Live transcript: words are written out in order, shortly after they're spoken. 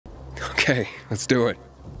Okay, let's do it.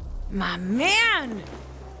 My man!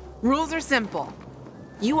 Rules are simple.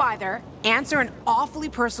 You either answer an awfully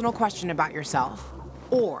personal question about yourself,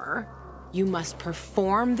 or you must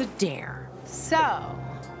perform the dare. So,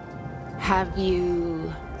 have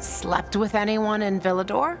you slept with anyone in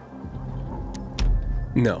Villador?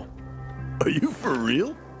 No. Are you for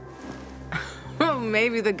real? Oh,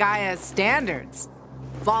 maybe the guy has standards.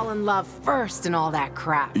 Fall in love first and all that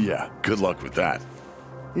crap. Yeah, good luck with that.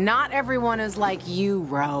 Not everyone is like you,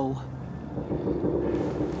 Ro.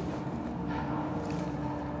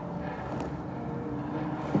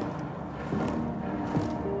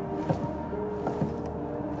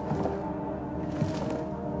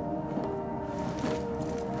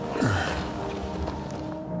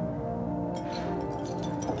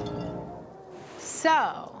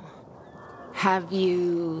 So, have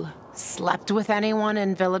you slept with anyone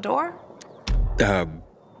in Villador?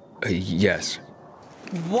 Yes.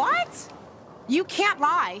 What? You can't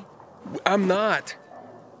lie. I'm not.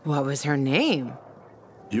 What was her name?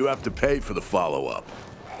 You have to pay for the follow-up.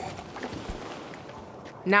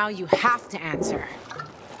 Now you have to answer.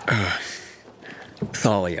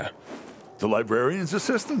 Thalia. The librarian's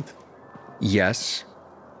assistant? Yes.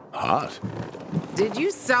 Hot. Did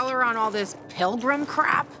you sell her on all this pilgrim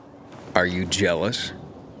crap? Are you jealous?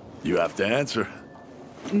 You have to answer.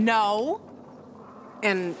 No.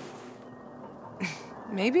 And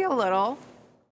maybe a little.